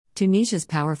Tunisia's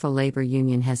powerful labor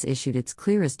union has issued its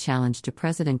clearest challenge to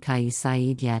President Kais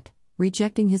Saied yet,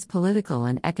 rejecting his political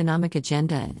and economic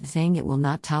agenda and saying it will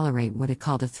not tolerate what it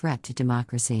called a threat to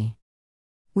democracy.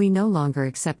 "We no longer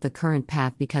accept the current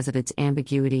path because of its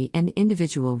ambiguity and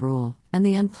individual rule, and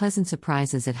the unpleasant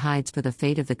surprises it hides for the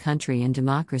fate of the country and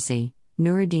democracy,"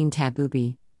 Noureddine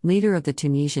Taboubi, leader of the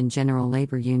Tunisian General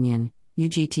Labor Union,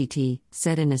 UGTT,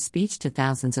 said in a speech to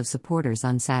thousands of supporters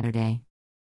on Saturday.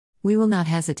 "We will not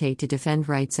hesitate to defend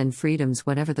rights and freedoms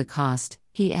whatever the cost,"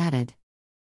 he added.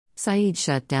 Saied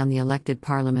shut down the elected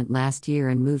parliament last year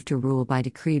and moved to rule by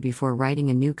decree before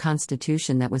writing a new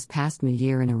constitution that was passed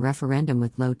mid-year in a referendum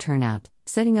with low turnout,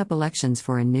 setting up elections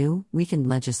for a new, weakened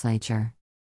legislature.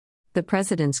 The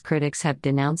president's critics have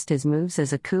denounced his moves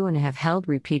as a coup and have held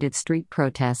repeated street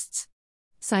protests.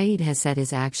 Saied has said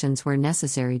his actions were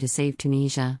necessary to save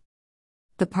Tunisia.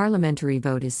 The parliamentary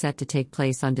vote is set to take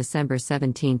place on December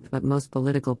 17, but most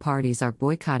political parties are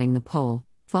boycotting the poll,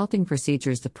 faulting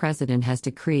procedures the president has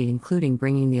decreed, including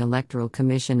bringing the Electoral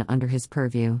Commission under his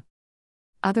purview.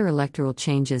 Other electoral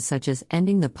changes, such as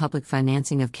ending the public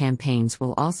financing of campaigns,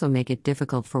 will also make it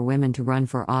difficult for women to run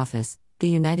for office, the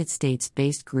United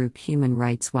States-based group Human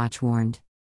Rights Watch warned.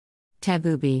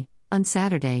 Taboubi, on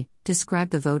Saturday, described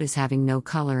the vote as having no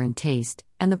color and taste,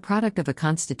 and the product of a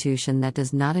constitution that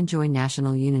does not enjoy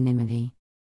national unanimity.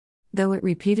 Though it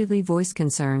repeatedly voiced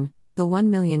concern, the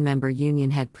 1 million-member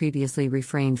union had previously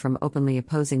refrained from openly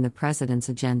opposing the president's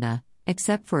agenda,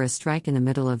 except for a strike in the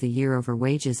middle of the year over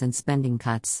wages and spending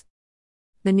cuts.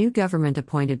 The new government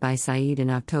appointed by Saied in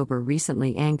October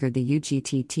recently angered the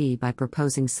UGTT by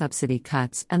proposing subsidy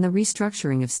cuts and the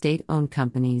restructuring of state-owned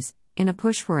companies, in a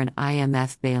push for an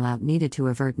IMF bailout needed to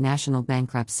avert national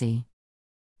bankruptcy.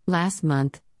 Last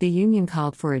month, the union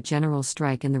called for a general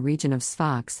strike in the region of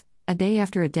Sfax, a day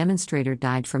after a demonstrator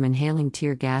died from inhaling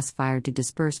tear gas fired to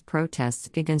disperse protests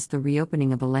against the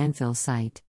reopening of a landfill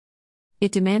site.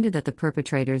 It demanded that the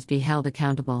perpetrators be held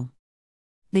accountable.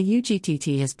 The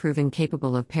UGTT has proven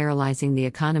capable of paralyzing the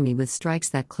economy with strikes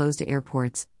that closed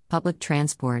airports, public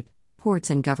transport, ports,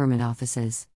 and government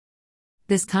offices.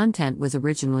 This content was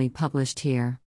originally published here.